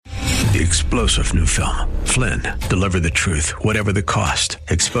The explosive new film, Flynn, deliver the truth, whatever the cost,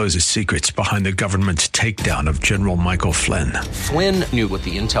 exposes secrets behind the government's takedown of General Michael Flynn. Flynn knew what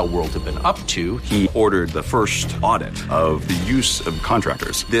the intel world had been up to. He ordered the first audit of the use of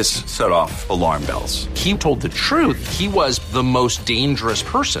contractors. This set off alarm bells. He told the truth. He was the most dangerous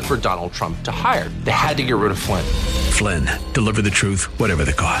person for Donald Trump to hire. They had to get rid of Flynn. Flynn, deliver the truth, whatever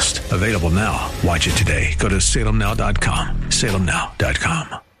the cost. Available now. Watch it today. Go to salemnow.com.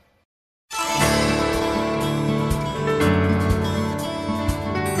 salemnow.com.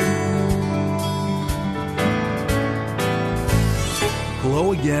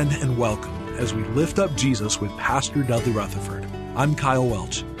 Hello again and welcome as we lift up Jesus with Pastor Dudley Rutherford. I'm Kyle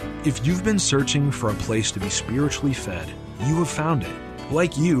Welch. If you've been searching for a place to be spiritually fed, you have found it.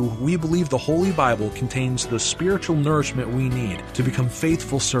 Like you, we believe the Holy Bible contains the spiritual nourishment we need to become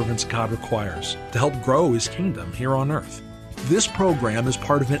faithful servants God requires to help grow His kingdom here on earth. This program is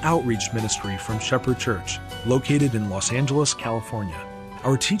part of an outreach ministry from Shepherd Church, located in Los Angeles, California.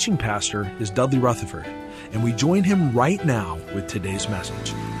 Our teaching pastor is Dudley Rutherford, and we join him right now with today's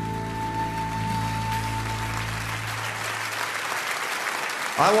message.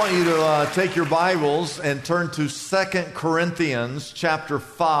 I want you to take your Bibles and turn to 2 Corinthians chapter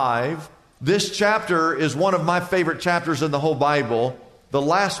 5. This chapter is one of my favorite chapters in the whole Bible. The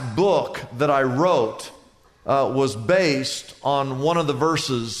last book that I wrote was based on one of the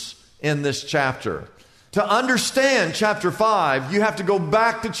verses in this chapter. To understand chapter 5, you have to go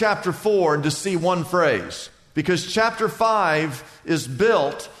back to chapter 4 and to see one phrase. Because chapter 5 is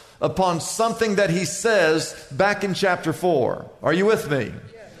built upon something that he says back in chapter 4. Are you with me?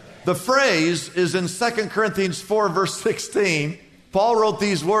 The phrase is in 2 Corinthians 4, verse 16. Paul wrote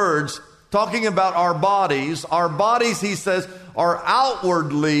these words talking about our bodies. Our bodies, he says, are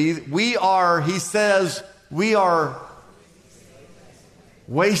outwardly, we are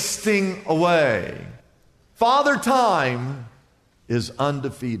wasting away. Father Time is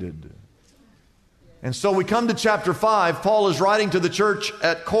undefeated. And so we come to chapter 5. Paul is writing to the church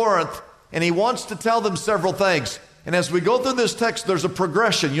at Corinth, and he wants to tell them several things. And as we go through this text, there's a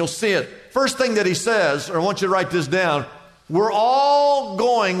progression. You'll see it. First thing that he says, or I want you to write this down, we're all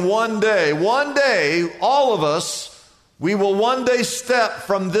going one day, all of us, we will one day step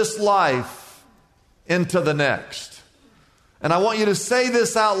from this life into the next. And I want you to say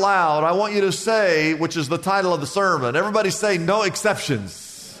this out loud. I want you to say, which is the title of the sermon, everybody say, no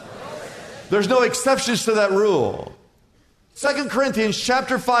exceptions. There's no exceptions to that rule. 2 Corinthians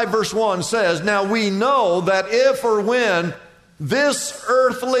chapter 5 verse 1 says, now we know that if or when this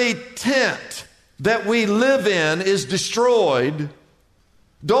earthly tent that we live in is destroyed,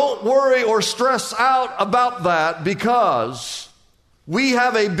 don't worry or stress out about that, because we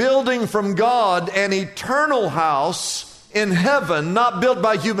have a building from God, an eternal house in heaven, not built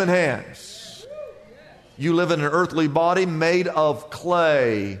by human hands. You live in an earthly body made of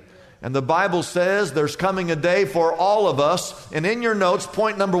clay. And the Bible says there's coming a day for all of us. And in your notes,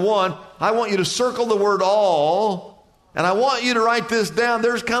 point number 1, I want you to circle the word all. And I want you to write this down.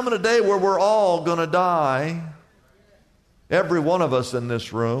 There's coming a day where we're all going to die. Every one of us in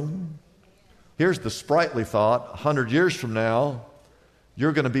this room. Here's the sprightly thought. 100 years from now,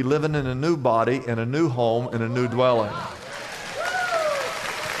 you're going to be living in a new body, in a new home, in a new dwelling.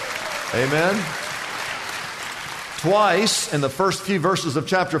 Amen. Twice in the first few verses of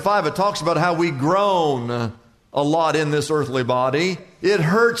chapter 5, it talks about how we groan a lot in this earthly body. It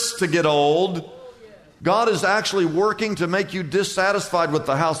hurts to get old. God is actually working to make you dissatisfied with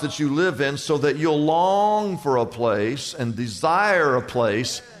the house that you live in so that you'll long for a place and desire a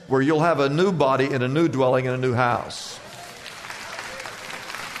place where you'll have a new body in a new dwelling in a new house.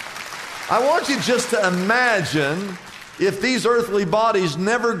 I want you just to imagine if these earthly bodies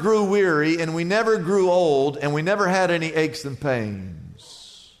never grew weary and we never grew old and we never had any aches and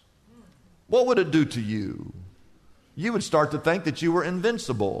pains. What would it do to you? You would start to think that you were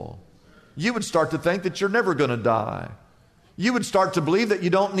invincible. You would start to think that you're never going to die. You would start to believe that you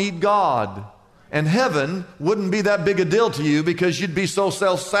don't need God. And heaven wouldn't be that big a deal to you because you'd be so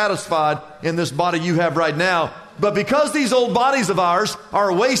self-satisfied in this body you have right now. But because these old bodies of ours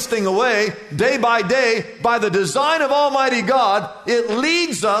are wasting away day by day by the design of Almighty God, it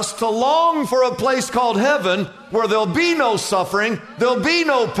leads us to long for a place called heaven where there'll be no suffering, there'll be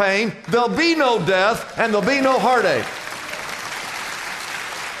no pain, there'll be no death, and there'll be no heartache.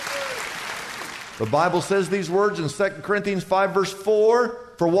 The Bible says these words in 2 Corinthians 5 verse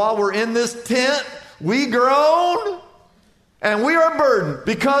 4, for while we're in this tent, we groan and we are burdened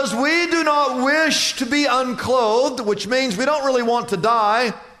because we do not wish to be unclothed, which means we don't really want to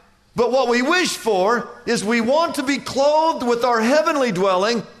die. But what we wish for is we want to be clothed with our heavenly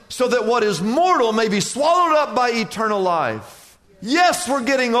dwelling so that what is mortal may be swallowed up by eternal life. Yes, we're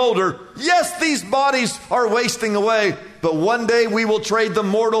getting older. Yes, these bodies are wasting away. But one day we will trade the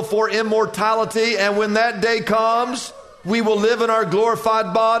mortal for immortality. And when that day comes, we will live in our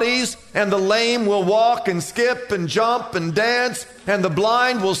glorified bodies. And the lame will walk and skip and jump and dance. And the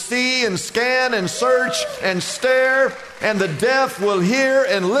blind will see and scan and search and stare. And the deaf will hear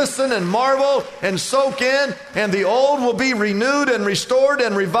and listen and marvel and soak in. And the old will be renewed and restored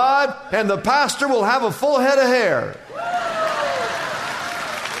and revived. And the pastor will have a full head of hair.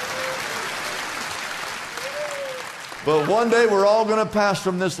 But one day we're all going to pass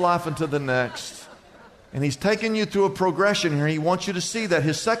from this life into the next. And he's taking you through a progression here. He wants you to see that.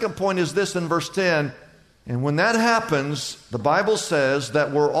 His second point is this in verse 10. And when that happens, the Bible says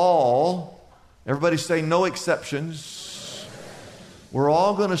that we're all, everybody say no exceptions, we're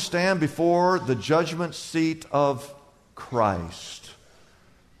all going to stand before the judgment seat of Christ.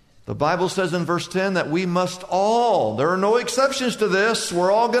 The Bible says in verse 10 that we must all, there are no exceptions to this,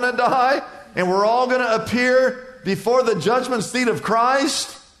 we're all going to die and we're all going to appear before the judgment seat of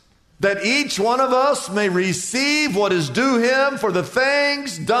Christ, that each one of us may receive what is due him for the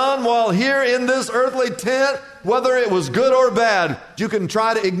things done while here in this earthly tent, whether it was good or bad. You can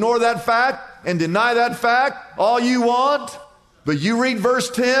try to ignore that fact and deny that fact all you want, but you read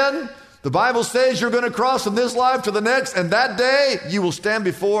verse 10, the Bible says you're going to cross from this life to the next, and that day you will stand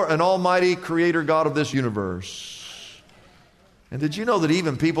before an almighty creator God of this universe. And did you know that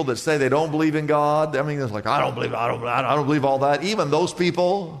even people that say they don't believe in God, I mean, it's like, I don't believe all that. Even those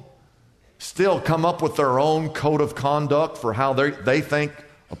people still come up with their own code of conduct for how they think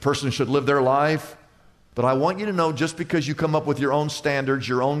a person should live their life. But I want you to know, just because you come up with your own standards,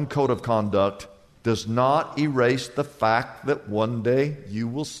 your own code of conduct, does not erase the fact that one day you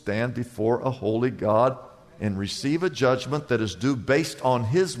will stand before a holy God and receive a judgment that is due based on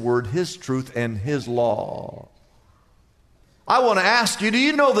His word, His truth, and His law. I want to ask you, do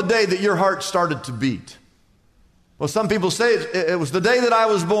you know the day that your heart started to beat? Well, some people say it was the day that I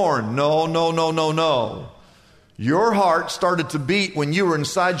was born. No. Your heart started to beat when you were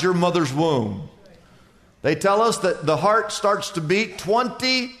inside your mother's womb. They tell us that the heart starts to beat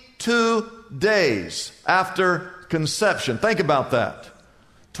 22 days after conception. Think about that.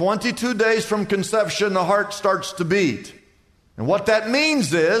 22 days from conception, the heart starts to beat. And what that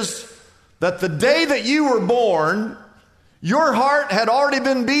means is that the day that you were born, your heart had already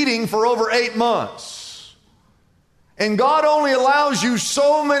been beating for over 8 months. And God only allows you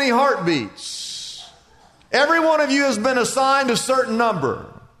so many heartbeats. Every one of you has been assigned a certain number.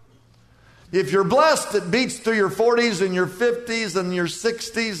 If you're blessed, it beats through your 40s and your 50s and your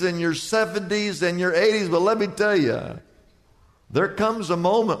 60s and your 70s and your 80s. But let me tell you, there comes a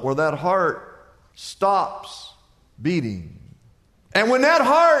moment where that heart stops beating. And when that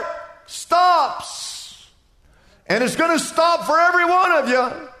heart stops, and it's going to stop for every one of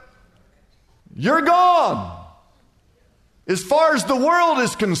you, you're gone. As far as the world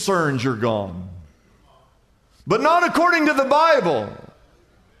is concerned, you're gone. But not according to the Bible.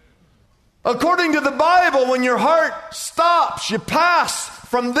 According to the Bible, when your heart stops, you pass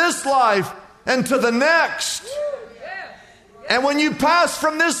from this life and to the next. And when you pass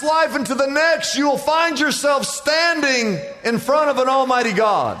from this life into the next, you will find yourself standing in front of an almighty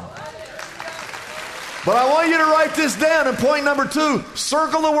God. But I want you to write this down. And point number 2,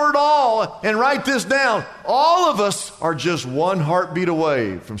 circle the word all and write this down. All of us are just one heartbeat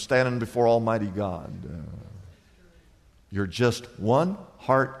away from standing before Almighty God. You're just one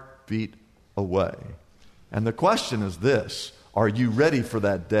heartbeat away. And the question is this: are you ready for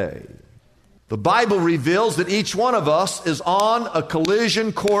that day? The Bible reveals that each one of us is on a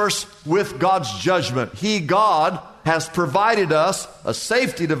collision course with God's judgment. God, has provided us a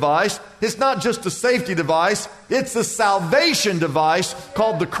safety device. It's not just a safety device, it's a salvation device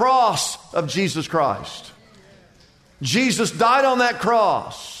called the cross of Jesus Christ. Jesus died on that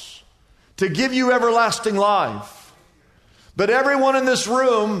cross to give you everlasting life. But everyone in this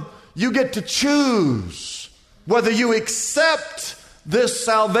room, you get to choose whether you accept this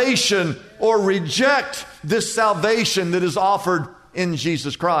salvation or reject this salvation that is offered in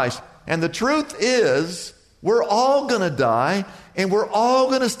Jesus Christ. And the truth is, we're all going to die, and we're all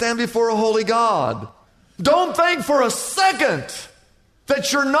going to stand before a holy God. Don't think for a second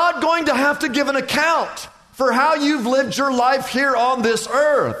that you're not going to have to give an account for how you've lived your life here on this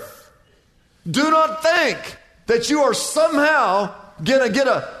earth. Do not think that you are somehow going to get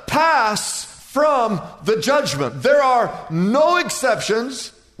a pass from the judgment. There are no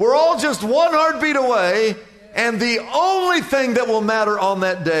exceptions. We're all just one heartbeat away, and the only thing that will matter on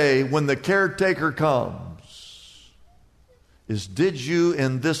that day when the caretaker comes is, did you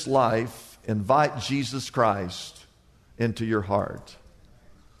in this life invite Jesus Christ into your heart?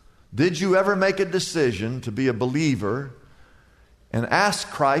 Did you ever make a decision to be a believer and ask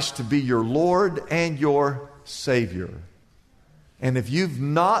Christ to be your Lord and your Savior? And if you've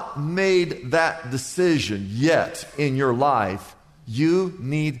not made that decision yet in your life, you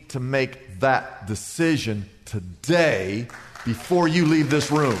need to make that decision today before you leave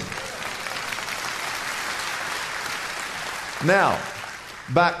this room. Now,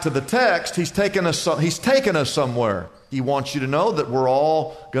 back to the text, he's taken us somewhere. He wants you to know that we're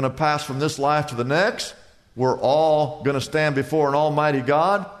all going to pass from this life to the next. We're all going to stand before an almighty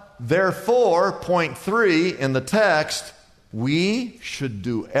God. Therefore, point 3 in the text, we should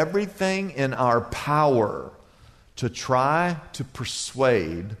do everything in our power to try to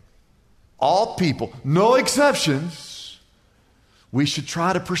persuade all people, no exceptions. We should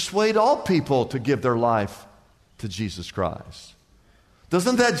try to persuade all people to give their life to Jesus Christ.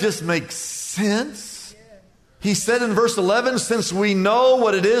 Doesn't that just make sense? He said in verse 11, since we know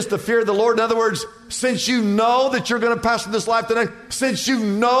what it is to fear the Lord. In other words, since you know that you're going to pass from this life to the next, since you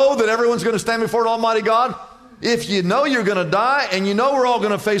know that everyone's going to stand before an almighty God, if you know you're going to die and you know we're all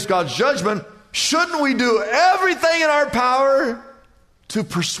going to face God's judgment, shouldn't we do everything in our power to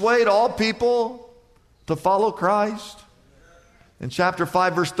persuade all people to follow Christ? In chapter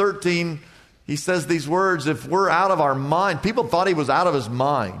 5, verse 13, he says these words, if we're out of our mind. People thought he was out of his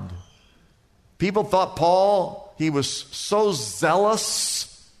mind. People thought Paul, he was so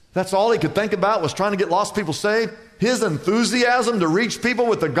zealous. That's all he could think about was trying to get lost people saved. His enthusiasm to reach people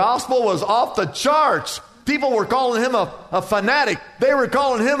with the gospel was off the charts. People were calling him a fanatic. They were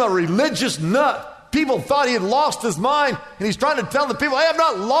calling him a religious nut. People thought he had lost his mind, and he's trying to tell the people, I have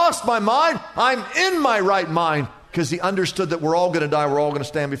not lost my mind. I'm in my right mind, because he understood that we're all going to die. We're all going to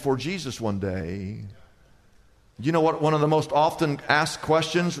stand before Jesus one day. You know what? One of the most often asked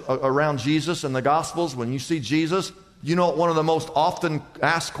questions around Jesus in the Gospels, when you see Jesus, you know what one of the most often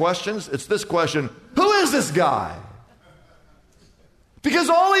asked questions? It's this question, who is this guy? Because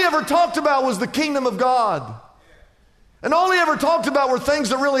all he ever talked about was the kingdom of God. And all he ever talked about were things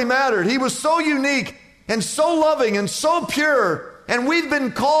that really mattered. He was so unique and so loving and so pure. And we've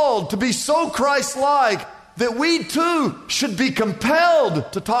been called to be so Christ-like that we too should be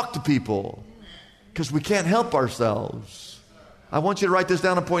compelled to talk to people, because we can't help ourselves. I want you to write this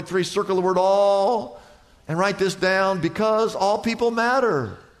down in point 3. Circle the word all and write this down, because all people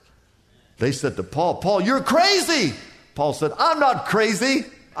matter. They said to Paul, Paul, you're crazy. Paul said, I'm not crazy.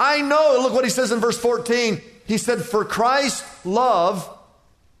 I know. Look what he says in verse 14. He said, for Christ's love,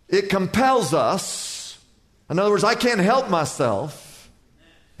 it compels us. In other words, I can't help myself.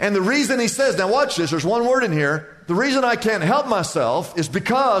 And the reason he says, now watch this, there's one word in here. The reason I can't help myself is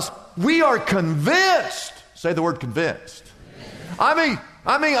because we are convinced. Say the word convinced. I mean,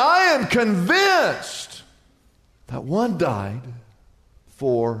 I am convinced that one died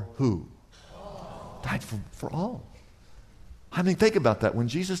for who? Died for all. I mean, think about that. When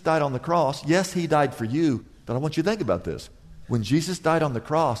Jesus died on the cross, yes, he died for you, but I want you to think about this. When Jesus died on the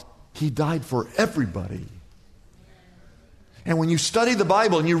cross, he died for everybody. And when you study the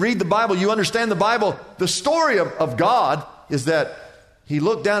Bible and you read the Bible, you understand the Bible, the story of God is that he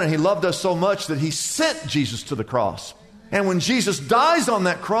looked down and he loved us so much that he sent Jesus to the cross. And when Jesus dies on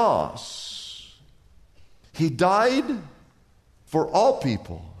that cross, he died for all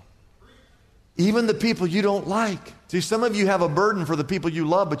people, even the people you don't like. See, some of you have a burden for the people you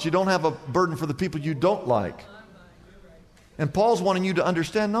love, but you don't have a burden for the people you don't like. And Paul's wanting you to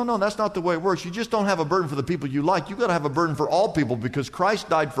understand, no, that's not the way it works. You just don't have a burden for the people you like. You've got to have a burden for all people, because Christ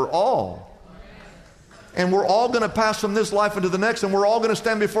died for all. And we're all going to pass from this life into the next, and we're all going to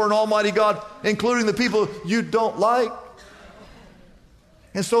stand before an almighty God, including the people you don't like.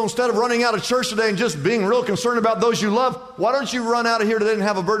 And so instead of running out of church today and just being real concerned about those you love, why don't you run out of here today and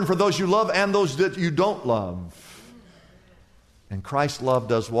have a burden for those you love and those that you don't love? And Christ's love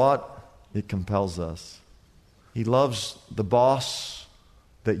does what? It compels us. He loves the boss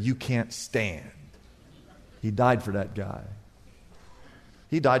that you can't stand. He died for that guy.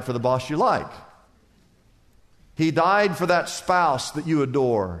 He died for the boss you like. He died for that spouse that you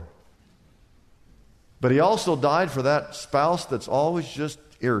adore. But he also died for that spouse that's always just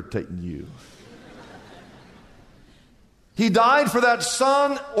irritating you. He died for that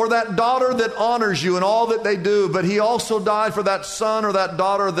son or that daughter that honors you in all that they do, but he also died for that son or that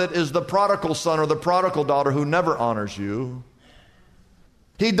daughter that is the prodigal son or the prodigal daughter who never honors you.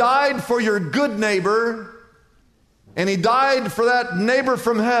 He died for your good neighbor, and he died for that neighbor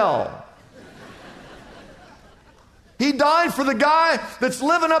from hell. He died for the guy that's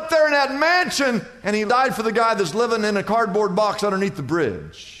living up there in that mansion, and he died for the guy that's living in a cardboard box underneath the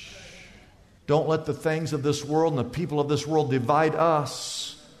bridge. Don't let the things of this world and the people of this world divide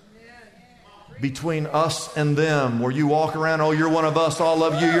us. Between us and them, where you walk around, oh, you're one of us, I'll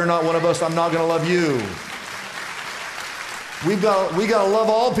love you. You're not one of us, I'm not going to love you. We got to love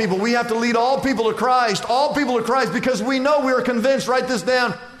all people. We have to lead all people to Christ, because we know, we are convinced, write this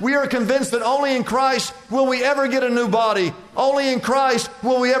down, we are convinced that only in Christ will we ever get a new body. Only in Christ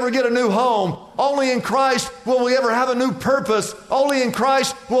will we ever get a new home. Only in Christ will we ever have a new purpose. Only in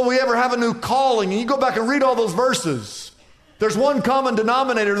Christ will we ever have a new calling. And you go back and read all those verses. There's one common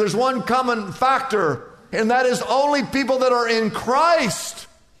denominator, there's one common factor, and that is only people that are in Christ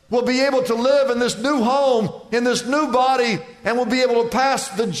will be able to live in this new home, in this new body, and will be able to pass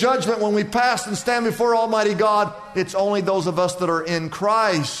the judgment when we pass and stand before Almighty God. It's only those of us that are in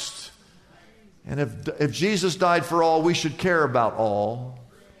Christ. And if Jesus died for all, we should care about all.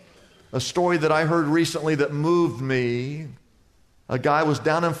 A story that I heard recently that moved me. A guy was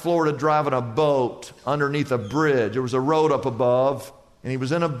down in Florida driving a boat underneath a bridge. There was a road up above, and he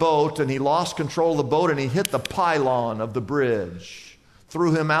was in a boat, and he lost control of the boat, and he hit the pylon of the bridge.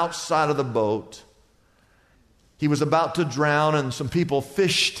 Threw him outside of the boat. He was about to drown, and some people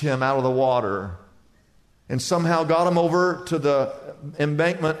fished him out of the water and somehow got him over to the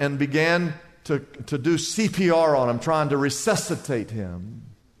embankment and began to do CPR on him, trying to resuscitate him.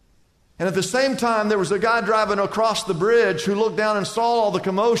 And at the same time, there was a guy driving across the bridge who looked down and saw all the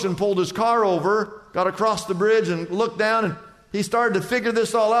commotion, pulled his car over, got across the bridge and looked down, and he started to figure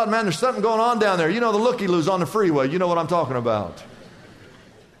this all out. Man, there's something going on down there. You know the looky-loos on the freeway. You know what I'm talking about.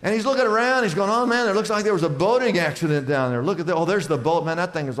 And he's looking around, he's going, oh man, it looks like there was a boating accident down there. Look at that, oh, there's the boat. Man,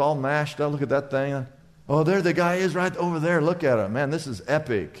 that thing is all mashed up. Look at that thing. Oh, there the guy is right over there. Look at him. Man, this is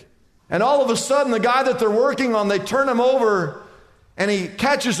epic. And all of a sudden, the guy that they're working on, they turn him over, and he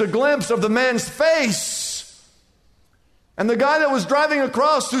catches a glimpse of the man's face. And the guy that was driving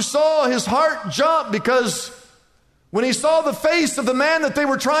across, who saw his heart jump, because when he saw the face of the man that they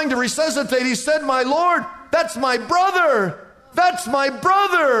were trying to resuscitate, he said, my Lord, that's my brother. That's my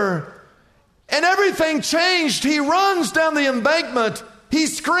brother. And everything changed. He runs down the embankment. He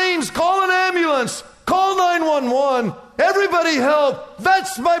screams, call an ambulance, call 911. Everybody help.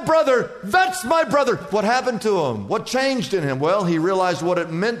 That's my brother. That's my brother. What happened to him? What changed in him? Well, he realized what it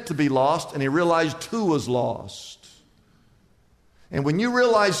meant to be lost, and he realized who was lost. And when you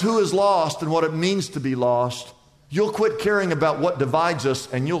realize who is lost and what it means to be lost, you'll quit caring about what divides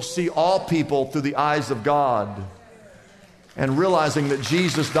us, and you'll see all people through the eyes of God. And realizing that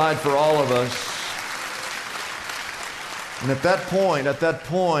Jesus died for all of us. And at that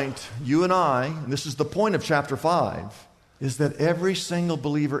point, you and I, and this is the point of chapter 5, is that every single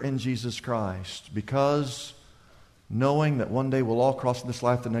believer in Jesus Christ, because knowing that one day we'll all cross this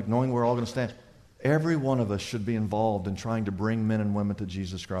life, the next, knowing we're all going to stand, every one of us should be involved in trying to bring men and women to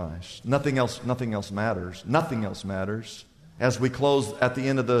Jesus Christ. Nothing else matters. Nothing else matters. As we close at the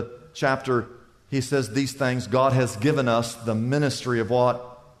end of the chapter, he says these things, God has given us the ministry of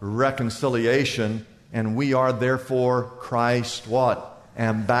what? Reconciliation. And we are therefore Christ, what?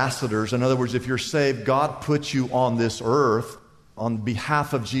 Ambassadors. In other words, if you're saved, God puts you on this earth on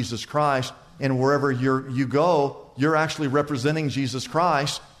behalf of Jesus Christ. And wherever you go, you're actually representing Jesus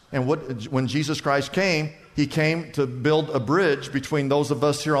Christ. And when Jesus Christ came, He came to build a bridge between those of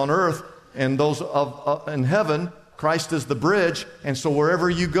us here on earth and those in heaven. Christ is the bridge, and so wherever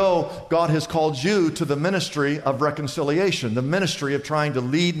you go, God has called you to the ministry of reconciliation, the ministry of trying to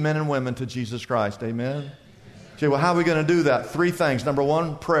lead men and women to Jesus Christ. Amen? Okay, well, how are we going to do that? 3 things. Number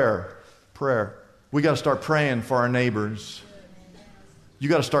 1, prayer. Prayer. We got to start praying for our neighbors. You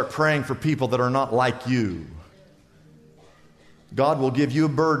got to start praying for people that are not like you. God will give you a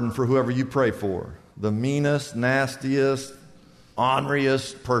burden for whoever you pray for. The meanest, nastiest,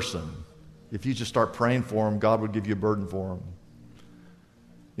 orneriest person. If you just start praying for them, God would give you a burden for them.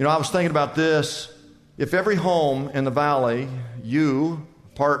 You know, I was thinking about this. If every home in the valley,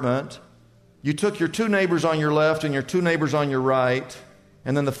 apartment, you took your 2 neighbors on your left and your 2 neighbors on your right,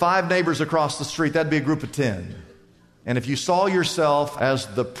 and then the 5 neighbors across the street, that'd be a group of 10. And if you saw yourself as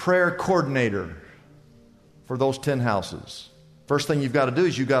the prayer coordinator for those 10 houses, first thing you've got to do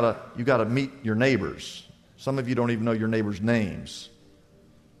is you've got to meet your neighbors. Some of you don't even know your neighbors' names.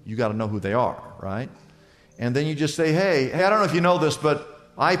 You got to know who they are, right? And then you just say, hey, I don't know if you know this,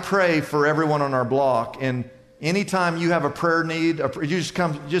 but I pray for everyone on our block. And anytime you have a prayer need, you just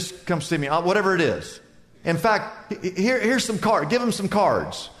come see me, whatever it is. In fact, here's some cards. Give them some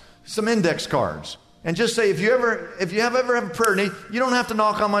cards, some index cards, and just say, if you ever have a prayer need, you don't have to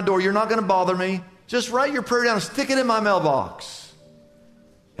knock on my door. You're not going to bother me. Just write your prayer down and stick it in my mailbox,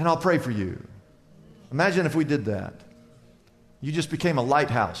 and I'll pray for you. Imagine if we did that. You just became a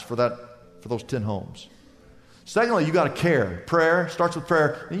lighthouse for those 10 homes. Secondly, you got to care. Prayer starts with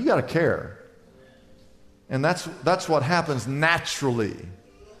prayer, and you got to care. And that's what happens naturally.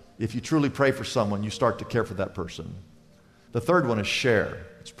 If you truly pray for someone, you start to care for that person. The third one is share.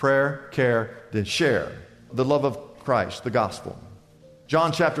 It's prayer, care, then share. The love of Christ, the gospel.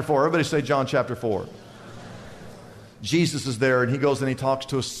 John chapter 4. Everybody say John chapter 4. Jesus is there, and he goes and he talks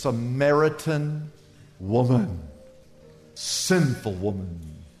to a Samaritan woman. Sinful woman.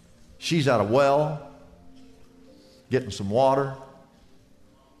 She's at a well, getting some water.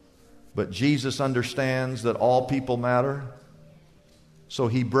 But Jesus understands that all people matter. So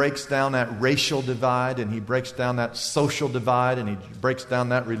he breaks down that racial divide, and he breaks down that social divide, and he breaks down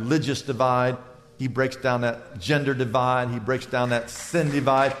that religious divide. He breaks down that gender divide. He breaks down that sin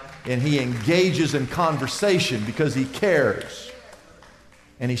divide, and he engages in conversation because he cares.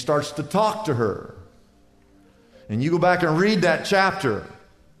 And he starts to talk to her. And you go back and read that chapter.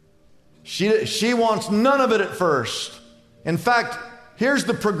 She wants none of it at first. In fact, here's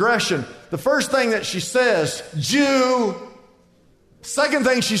the progression. The first thing that she says, Jew. Second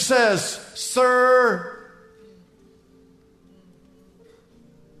thing she says, sir.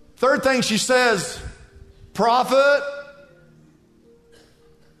 Third thing she says, prophet.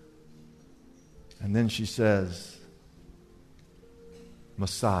 And then she says,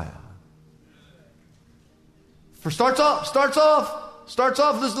 Messiah. Starts off,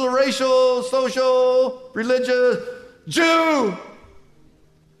 this is a racial, social, religious, Jew.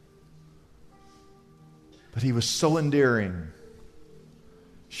 But he was so endearing.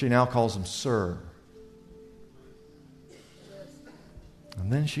 She now calls him sir.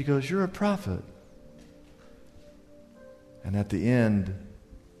 And then she goes, you're a prophet. And at the end,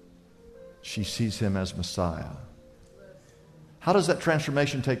 she sees him as Messiah. How does that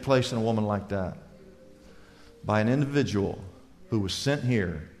transformation take place in a woman like that? By an individual who was sent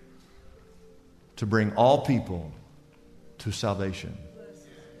here to bring all people to salvation.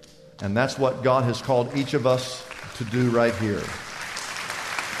 And that's what God has called each of us to do right here.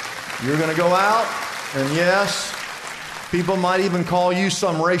 You're going to go out, and yes, people might even call you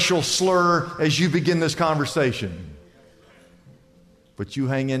some racial slur as you begin this conversation. But you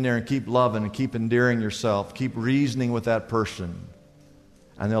hang in there and keep loving and keep endearing yourself. Keep reasoning with that person.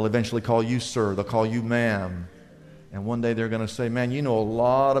 And they'll eventually call you sir. They'll call you ma'am. And one day they're going to say, man, you know a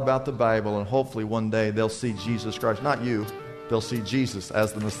lot about the Bible. And hopefully one day they'll see Jesus Christ. Not you. They'll see Jesus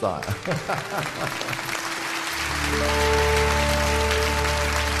as the Messiah.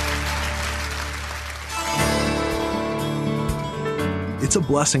 It's a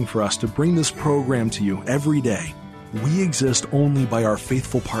blessing for us to bring this program to you every day. We exist only by our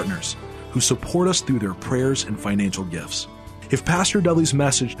faithful partners who support us through their prayers and financial gifts. If Pastor Dudley's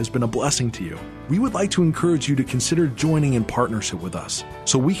message has been a blessing to you, we would like to encourage you to consider joining in partnership with us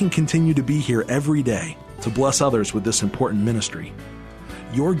so we can continue to be here every day to bless others with this important ministry.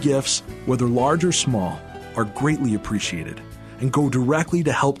 Your gifts, whether large or small, are greatly appreciated and go directly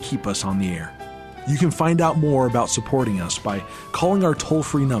to help keep us on the air. You can find out more about supporting us by calling our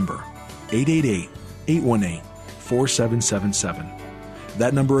toll-free number, 888-818-4777.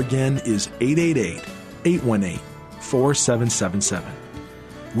 That number again is 888-818-4777.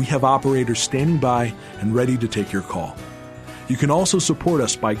 We have operators standing by and ready to take your call. You can also support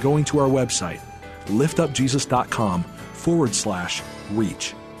us by going to our website,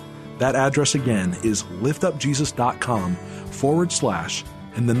 liftupjesus.com/reach. That address again is liftupjesus.com/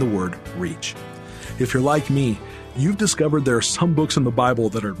 and then the word reach. If you're like me, you've discovered there are some books in the Bible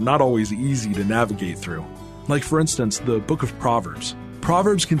that are not always easy to navigate through. Like, for instance, the book of Proverbs.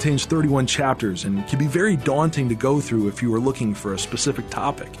 Proverbs contains 31 chapters and can be very daunting to go through if you are looking for a specific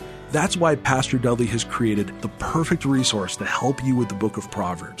topic. That's why Pastor Dudley has created the perfect resource to help you with the book of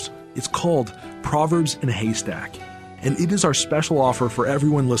Proverbs. It's called Proverbs in a Haystack, and it is our special offer for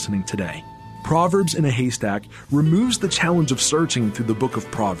everyone listening today. Proverbs in a Haystack removes the challenge of searching through the book of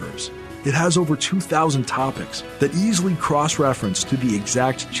Proverbs. It has over 2,000 topics that easily cross-reference to the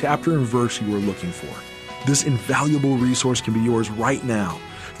exact chapter and verse you are looking for. This invaluable resource can be yours right now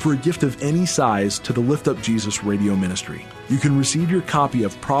for a gift of any size to the Lift Up Jesus radio ministry. You can receive your copy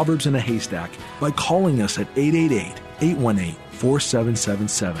of Proverbs in a Haystack by calling us at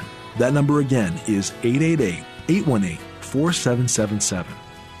 888-818-4777. That number again is 888-818-4777.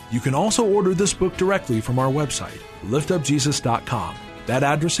 You can also order this book directly from our website, liftupjesus.com. That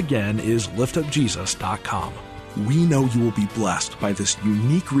address again is liftupjesus.com. We know you will be blessed by this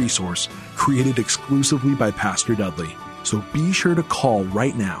unique resource created exclusively by Pastor Dudley. So be sure to call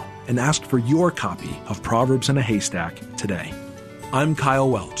right now and ask for your copy of Proverbs in a Haystack today. I'm Kyle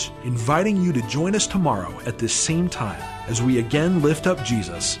Welch, inviting you to join us tomorrow at this same time as we again lift up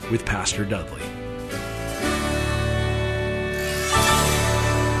Jesus with Pastor Dudley.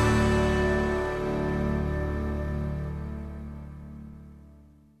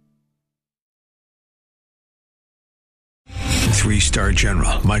 Three-star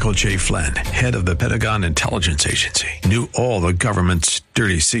General Michael J. Flynn, head of the Pentagon Intelligence Agency, knew all the government's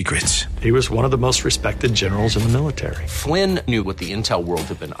dirty secrets. He was one of the most respected generals in the military. Flynn knew what the intel world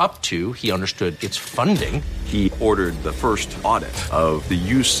had been up to. He understood its funding. He ordered the first audit of the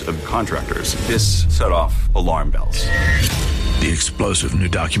use of contractors. This set off alarm bells. The explosive new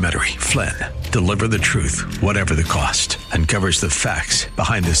documentary, Flynn, Deliver the Truth, Whatever the Cost, uncovers the facts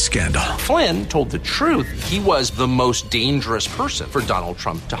behind this scandal. Flynn told the truth. He was the most dangerous person for Donald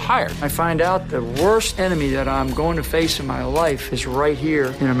Trump to hire. I find out the worst enemy that I'm going to face in my life is right here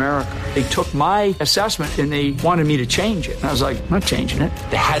in America. They took my assessment and they wanted me to change it. And I was like, I'm not changing it.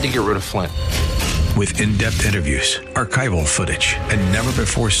 They had to get rid of Flynn. With in-depth interviews, archival footage, and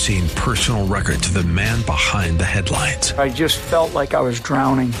never-before-seen personal records of the man behind the headlines. I just felt like I was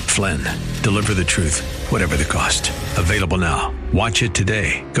drowning. Flynn, Deliver the Truth, Whatever the Cost. Available now. Watch it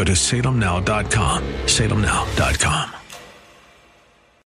today. Go to salemnow.com. salemnow.com.